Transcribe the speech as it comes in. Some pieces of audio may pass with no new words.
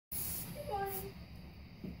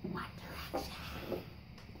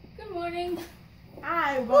morning.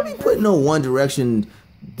 Hi. Don't be putting no One Direction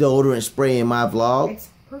deodorant spray in my vlog. It's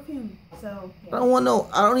perfume, so. Yeah. I don't want no.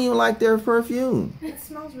 I don't even like their perfume. It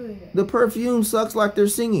smells really good. The perfume sucks like they're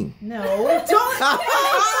singing. No, don't.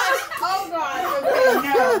 Oh God.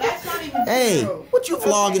 No, that's not even true. Hey, what you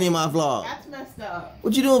vlogging in my vlog? That's messed up.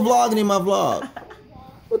 What you doing vlogging in my vlog?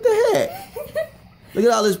 What the heck? Look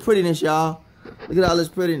at all this prettiness, y'all. Look at all this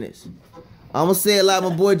prettiness. I'm gonna say it like my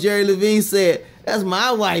boy Jerry Levine said. That's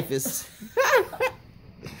my wife's.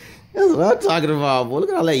 That's what I'm talking about, boy. Look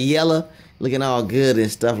at all that yellow, looking all good and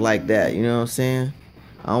stuff like that. You know what I'm saying?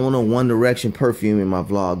 I don't want no One Direction perfume in my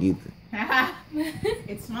vlog either.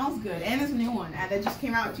 It smells good, and there's a new one that just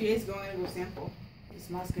came out 2 days ago. I'm gonna go sample. It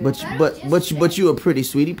smells good. But you a pretty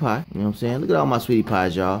sweetie pie. You know what I'm saying? Look at all my sweetie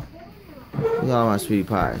pies, y'all. Look at all my sweetie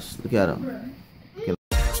pies. Look at them.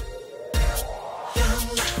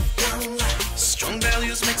 Strong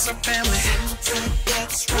values makes our family.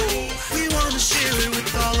 That's right. We want to share it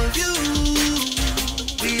with all of you.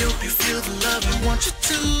 We hope you feel the love we want you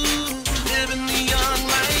to. Living the young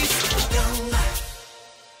life.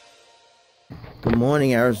 Good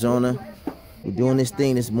morning, Arizona. We're doing this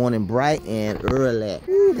thing this morning bright and early.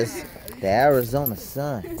 This, the Arizona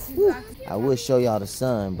sun. I will show y'all the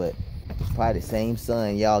sun, but it's probably the same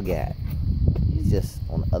sun y'all got. It's just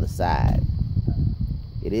on the other side.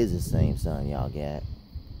 It is the same sun y'all got.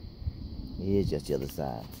 It is just the other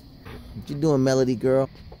side. What you doing, Melody girl?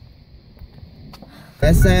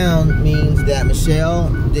 That sound means that Michelle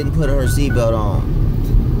didn't put her seatbelt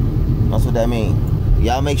on. That's what that means.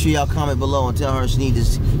 Y'all make sure y'all comment below and tell her she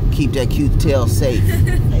needs to keep that cute tail safe.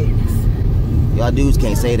 Y'all dudes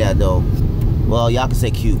can't say that though. Well, y'all can say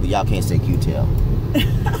cute, but y'all can't say cute tail.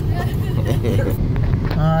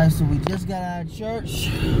 Alright, so we just got out of church.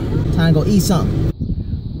 Time to go eat something.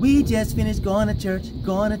 We just finished going to church,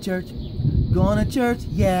 going to church, going to church,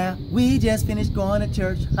 yeah. We just finished going to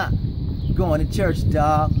church, ha. Going to church,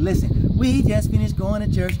 dog. Listen, we just finished going to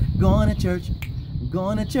church, going to church,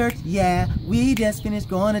 going to church, yeah. We just finished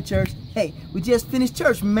going to church. Hey, we just finished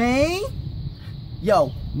church, man.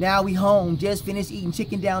 Yo, now we home. Just finished eating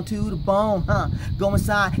chicken down to the bone, huh? Go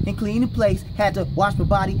inside and clean the place. Had to wash my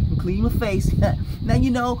body and clean my face. Now you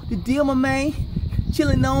know the deal, my man.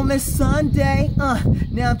 Chilling on this Sunday.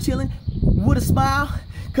 Now I'm chilling with a smile,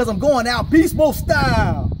 cause I'm going out beast mode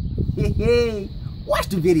style. Hey, watch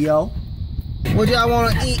the video. What y'all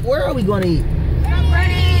wanna eat? Where are we gonna eat?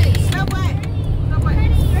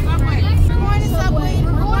 Subway.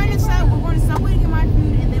 We're going to Subway to get my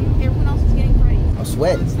food, and then everyone else is getting ready. I'm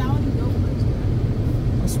sweating.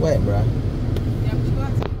 I'm sweating, bro.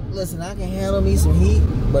 Listen, I can handle me some heat,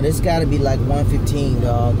 but it's gotta be like 115,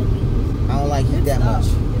 dog. I don't like heat that much.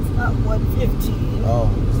 It's up 115. Oh,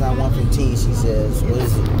 it's not 115, she says. What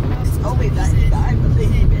is it? It's only 99, I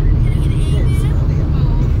believe.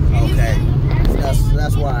 Okay.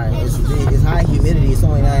 That's why. It's high humidity. It's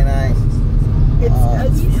only 99. It feels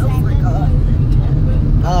like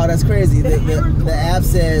 110. Oh, that's crazy. The app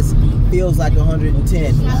says feels like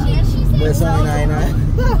 110, but it's only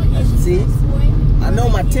 99. See? I know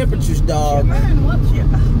my temperatures, dog. You know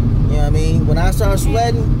what I mean? When I start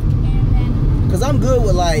sweating, because I'm good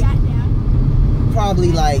with like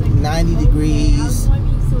probably like 90 degrees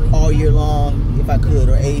all year long if I could,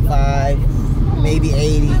 or 85, maybe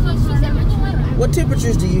 80. What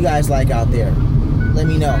temperatures do you guys like out there? Let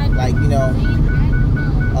me know. Like, you know,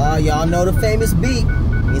 y'all know the famous beat.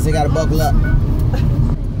 Means I gotta buckle up.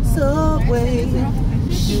 Subway,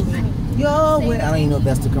 your way. I don't even know if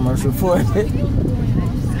that's the commercial for it.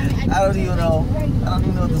 I don't even know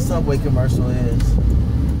what the Subway commercial is.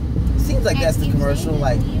 Seems like that's the commercial,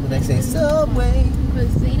 like when they say Subway.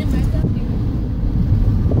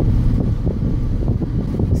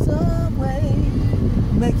 Subway,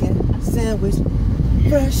 making sandwich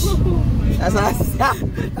fresh.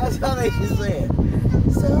 That's how they should say it.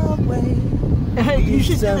 Subway. Hey, you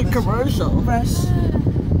should do the commercial. Fresh.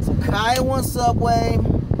 So Kiah wants Subway,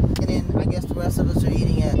 and then I guess the rest of us are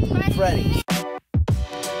eating at Freddy's.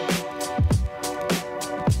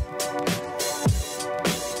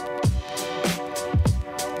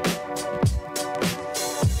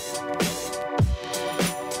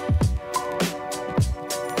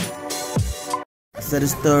 So the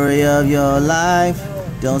story of your life,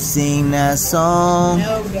 don't sing that song,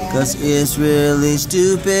 cause it's really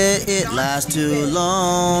stupid, it lasts too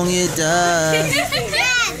long, it does.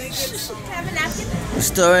 The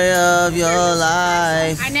story of your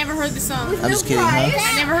life. I never heard the song. I'm just kidding, huh?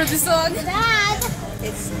 I never heard the song. Dad,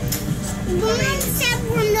 Mom said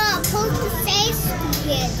we're not supposed to say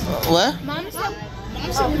stupid. What? Mom said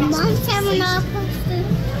Mom said we're not supposed to say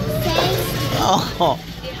stupid. Oh.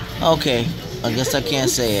 Okay, I guess I can't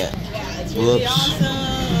say it. Whoops.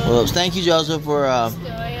 Whoops. Thank you, Joseph, for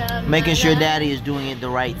making sure Daddy is doing it the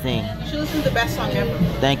right thing. You should listen to the best song ever.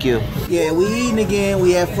 Thank you. Yeah, we eating again.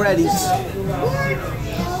 We at Freddy's.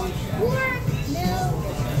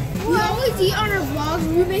 We always eat on our vlogs.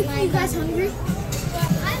 We make you guys hungry.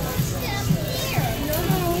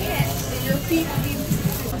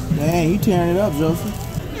 Dang, you tearing it up, Joseph.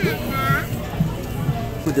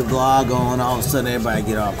 Put the vlog on, all of a sudden everybody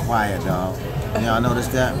get all quiet, dog. Y'all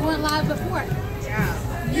noticed that? We went live before.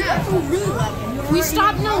 Yeah. We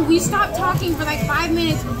stopped talking for like 5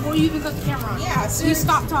 minutes before you even got the camera on. Yeah, We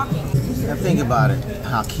stopped talking. Now think about it,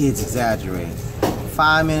 how kids exaggerate.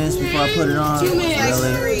 5 minutes before I put it on? 2 minutes.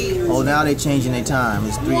 Really? Oh, now they changing their time.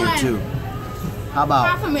 It's 3 or 2. How about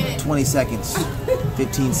Half a minute. 20 seconds,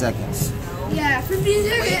 15 seconds? Yeah, 15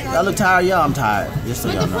 seconds. Y'all look tired, y'all, I'm tired. Just so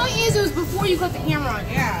But y'all the know. point is, it was before you got the camera on.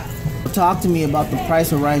 Yeah. Talk to me about the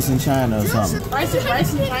price of rice in China or something. Rice in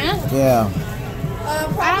China? Yeah.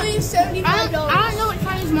 Probably $75. I don't know what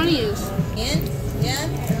Chinese money is. Yen?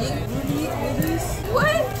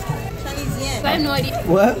 What? Chinese yen. I have no idea.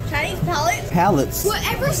 What? Chinese pallets? Pallets.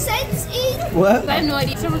 Whatever cents eat. What? I have no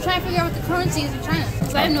idea. So we're trying to figure out what the currency is in China.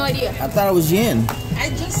 I have no idea. I thought it was yen. I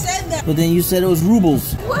just said that. But then you said it was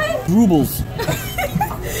rubles. What? Rubles.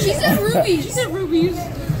 She said rubies. She said rubies.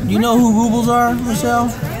 You know who rubles are, Michelle?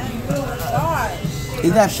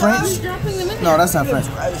 Is that I'm French? dropping them in No, there. that's not French.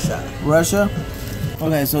 Russia?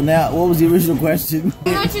 Okay, so now, what was the original question?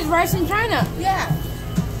 How much is rice in China? Yeah.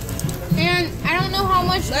 And I don't know how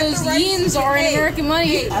much those yens are in American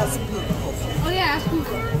money. Oh yeah, ask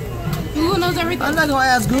Google. Google knows everything. I'm not going to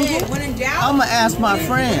ask Google. When in doubt, I'm going to ask my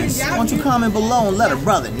friends. Why don't you comment below and let a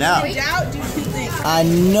brother know? in doubt, do 2 things. I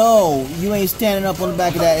know you ain't standing up on the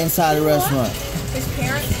back of that inside the restaurant. His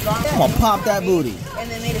parents gone I'm going to pop that booty. and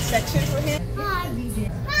they made a section for him.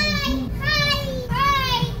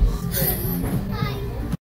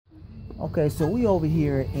 Okay, so we over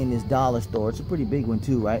here in this dollar store. It's a pretty big one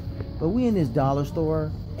too, right? But we in this dollar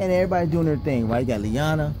store and everybody doing their thing, right? You got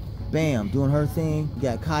Lianna, bam, doing her thing. You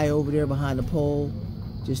got Kiah over there behind the pole,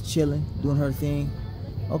 just chilling, doing her thing.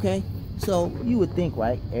 Okay, so you would think,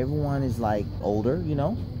 right? Everyone is like older, you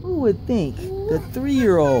know? Who would think the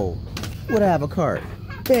 3-year-old would have a cart?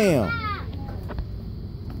 Bam.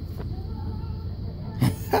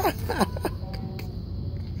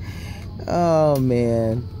 Oh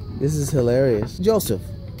man. This is hilarious. Joseph,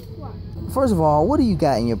 What? first of all, what do you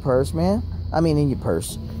got in your purse, man? I mean, in your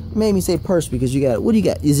purse. You made me say purse because you got, what do you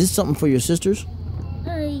got? Is this something for your sisters?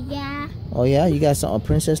 Yeah. Oh, yeah? You got something, a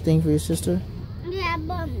princess thing for your sister? Yeah,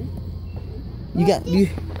 but... You got, you...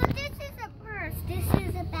 But this is a purse. This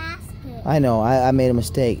is a basket. I know, I made a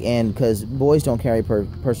mistake. And because boys don't carry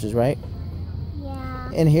purses, right?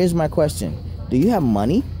 Yeah. And here's my question. Do you have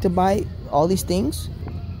money to buy all these things?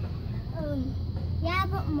 Yeah,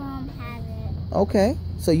 but Mom has it. Okay.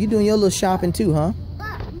 So you doing your little shopping too, huh?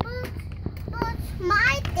 But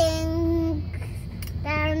my things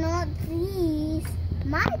that are not these,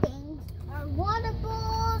 my things are water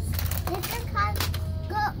balls, different kinds of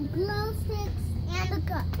glow sticks, and a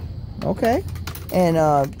cup. Okay. And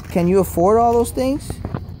can you afford all those things?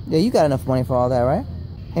 Yeah, you got enough money for all that, right?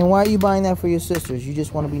 And why are you buying that for your sisters? You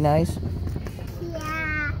just want to be nice?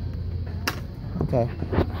 Yeah. Okay.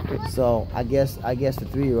 So I guess the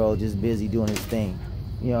 3-year-old just busy doing his thing.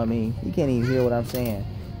 You know what I mean? He can't even hear what I'm saying.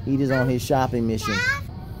 He just on his shopping mission.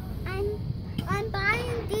 I'm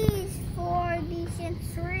buying these for the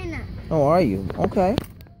Serena. Oh, are you? Okay.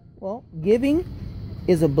 Well, giving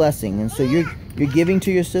is a blessing, and so you're giving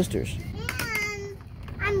to your sisters. And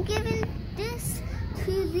I'm giving this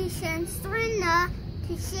to the Serena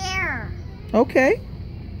to share. Okay.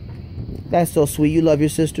 That's so sweet. You love your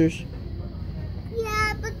sisters?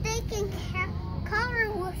 Yeah, but they can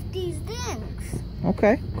cover with these things.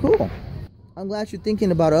 Okay, cool. I'm glad you're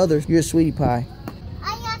thinking about others. You're a sweetie pie.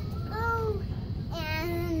 I have to go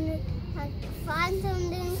and find some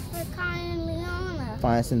things for Kiah and Lianna.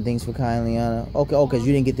 Find some things for Kiah and Lianna. Okay, oh, because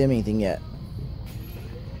you didn't get them anything yet.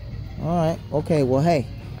 All right. Okay, well, hey,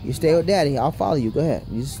 you stay with Daddy. I'll follow you. Go ahead.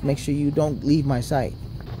 You just make sure you don't leave my sight.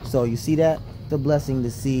 So you see that? It's a blessing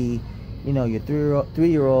to see, you know, your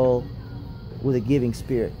 3-year-old with a giving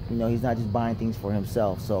spirit. You know, he's not just buying things for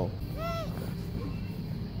himself. So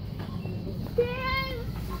There is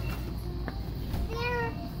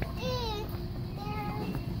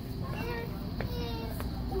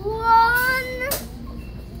one,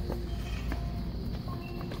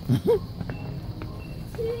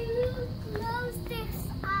 2 glow stick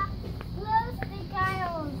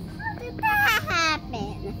aisles. How did that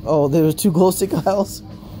happen? oh, there was 2 glow stick aisles?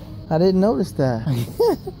 I didn't notice that.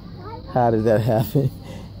 How did that happen?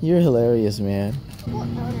 You're hilarious, man.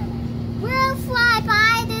 We'll fly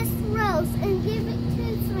by this rose and give it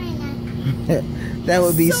to Serena. That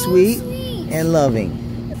would be So sweet and loving.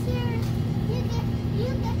 Here,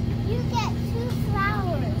 you get 2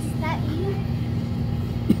 flowers that you.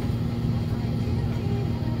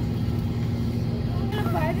 Gonna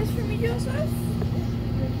buy this for me, Joseph?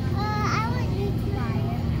 I want you to buy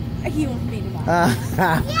it. He wants me to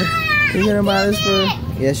buy it. You gonna buy this for?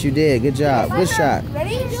 Yes, you did. Good job. Good shot.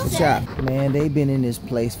 Ready? Good shot. Man, they've been in this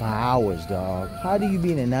place for hours, dog. How do you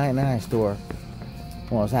be in a 99 store?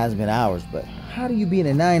 Well, it hasn't been hours, but how do you be in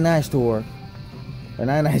a 99 store? A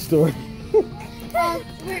 99 store? Really?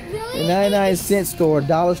 A 99-cent store,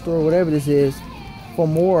 dollar store, whatever this is, for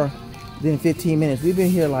more than 15 minutes. We've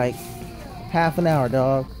been here like half an hour,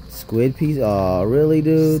 dog. Squid piece? Oh, really,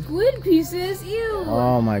 dude? Squid pieces? Ew.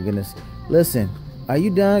 Oh, my goodness. Listen, are you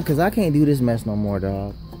done? Because I can't do this mess no more,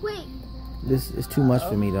 dog. Wait. This is too much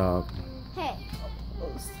for me, dog. Hey.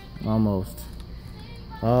 Almost.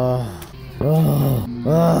 Comment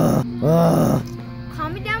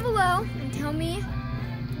down below and tell me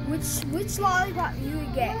which lollipop you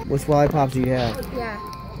would get. Which lollipops do you have? Yeah.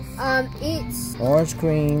 It's Orange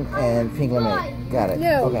cream and pink lemonade. Got it.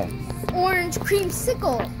 No. Okay. orange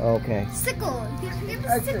creamsicle. Okay. Sickle. Give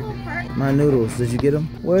the sickle part. My noodles. Did you get them?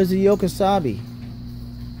 Where's the yokosabi?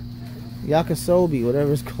 Yakisobi,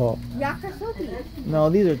 whatever it's called. Yakisobi. No,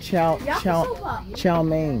 these are chow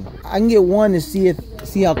mein. I can get one to see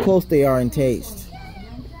how close they are in taste.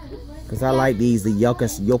 Cause I like these, the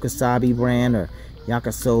yokosabi brand or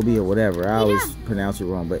yakisobi or whatever. I always pronounce it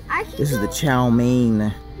wrong, but this is the chow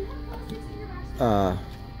mein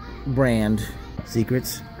brand.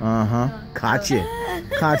 Secrets. Caught you.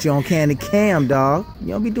 Caught you on Candy Cam, dog. You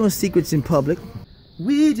don't be doing secrets in public.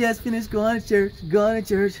 We just finished going to church. Going to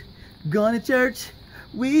church. Going to church.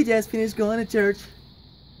 We just finished going to church.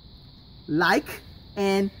 Like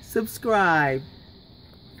and subscribe.